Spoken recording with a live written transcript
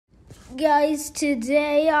Guys,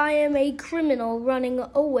 today I am a criminal running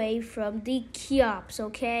away from the cops,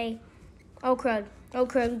 okay? Oh crud,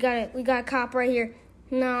 we got a cop right here.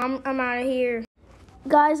 No, I'm out of here.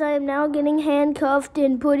 Guys, I am now getting handcuffed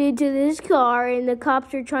and put into this car, and the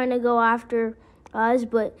cops are trying to go after us,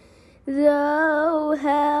 but no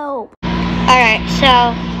help. Alright,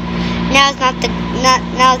 so now's not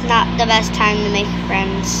the best time to make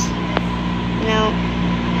friends. No.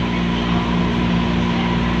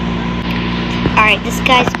 Alright, this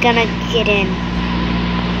guy's gonna get in.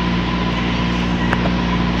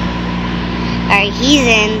 Alright, he's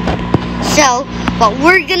in. So, what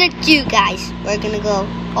we're gonna do, guys, we're gonna go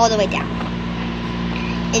all the way down.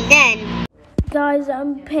 And then... Guys,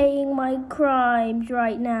 I'm paying my crimes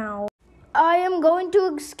right now. I am going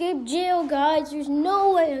to escape jail, guys. There's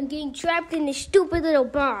no way I'm getting trapped in this stupid little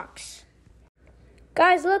box.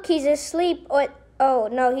 Guys, look, he's asleep. What? Oh,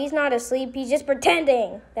 no, he's not asleep. He's just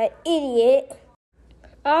pretending. That idiot.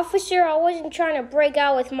 Officer, I wasn't trying to break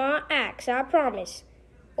out with my axe, I promise.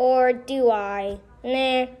 Or do I?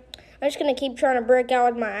 Nah, I'm just gonna keep trying to break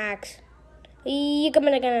out with my axe. You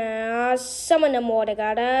gonna summon the more I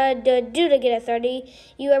gotta do to get a 30.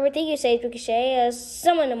 You everything you say is ricochet.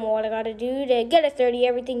 Summon the more I gotta do to get a 30.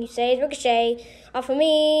 Everything you say is ricochet. Off of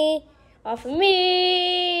me.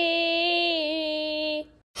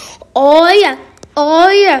 Oh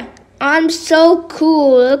yeah. I'm so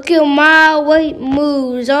cool. Look at my weight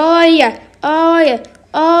moves. Oh yeah.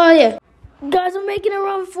 Guys, I'm making a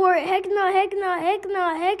run for it. Heck no.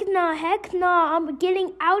 I'm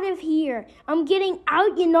getting out of here. I'm getting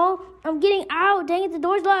out, I'm getting out. Dang it, the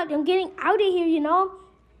door's locked. I'm getting out of here,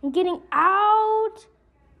 I'm getting out.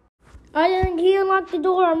 I didn't unlock the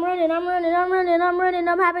door. I'm running. I'm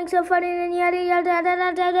having some fun and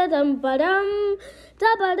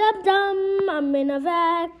I'm in a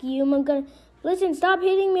vacuum. Listen, stop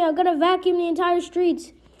hitting me. I'm gonna vacuum the entire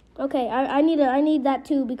streets. Okay, I need that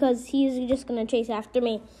too because he's just gonna chase after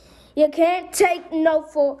me. You can't take no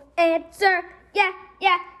for answer. Yeah.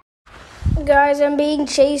 Guys, I'm being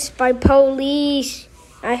chased by police.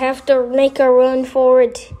 I have to make a run for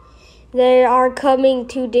it. They are coming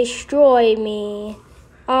to destroy me.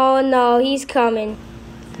 Oh no, he's coming.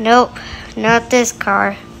 Nope, not this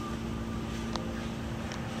car.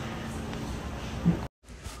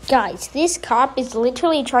 Guys, this cop is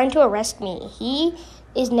literally trying to arrest me. He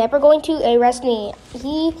is never going to arrest me.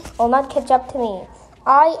 He will not catch up to me.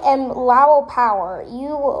 I am Lao Power.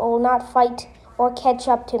 You will not fight or catch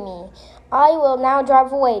up to me. I will now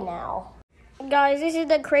drive away now. Guys, this is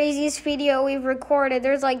the craziest video we've recorded.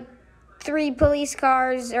 There's like 3 police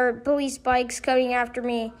cars or police bikes coming after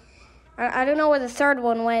me. I don't know where the third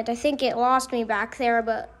one went. I think it lost me back there,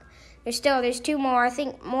 but there's 2 more. I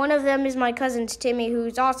think one of them is my cousin's Timmy,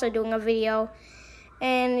 who's also doing a video.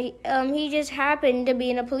 And he just happened to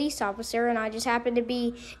be a police officer, and I just happened to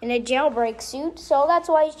be in a jailbreak suit, so that's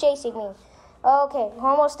why he's chasing me. Okay, we're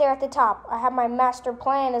almost there at the top. I have my master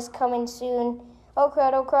plan is coming soon. Oh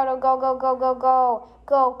crud,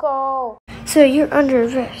 go. So you're under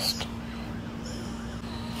arrest.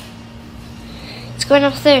 It's going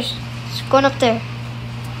upstairs. It's going up there.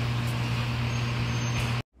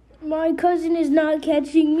 My cousin is not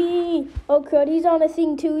catching me. Oh crud, he's on a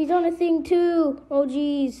thing too. Oh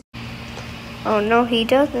jeez. Oh no, he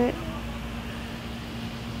doesn't.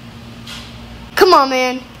 Come on,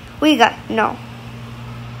 man. No.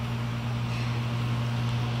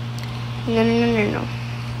 No.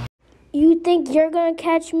 You think you're gonna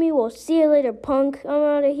catch me? Well, see you later, punk. I'm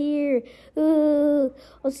out of here. I'll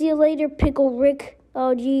see you later, Pickle Rick.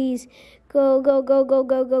 Oh jeez. Go.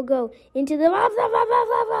 Into the... Oh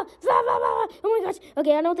my gosh.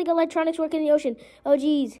 Okay, I don't think electronics work in the ocean. Oh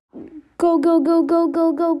jeez. Go.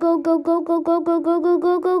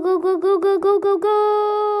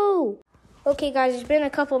 Okay, guys, it's been a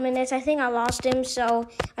couple minutes. I think I lost him, so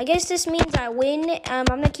I guess this means I win. I'm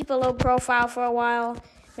going to keep a low profile for a while.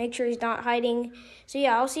 Make sure he's not hiding. So,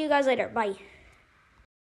 yeah, I'll see you guys later. Bye.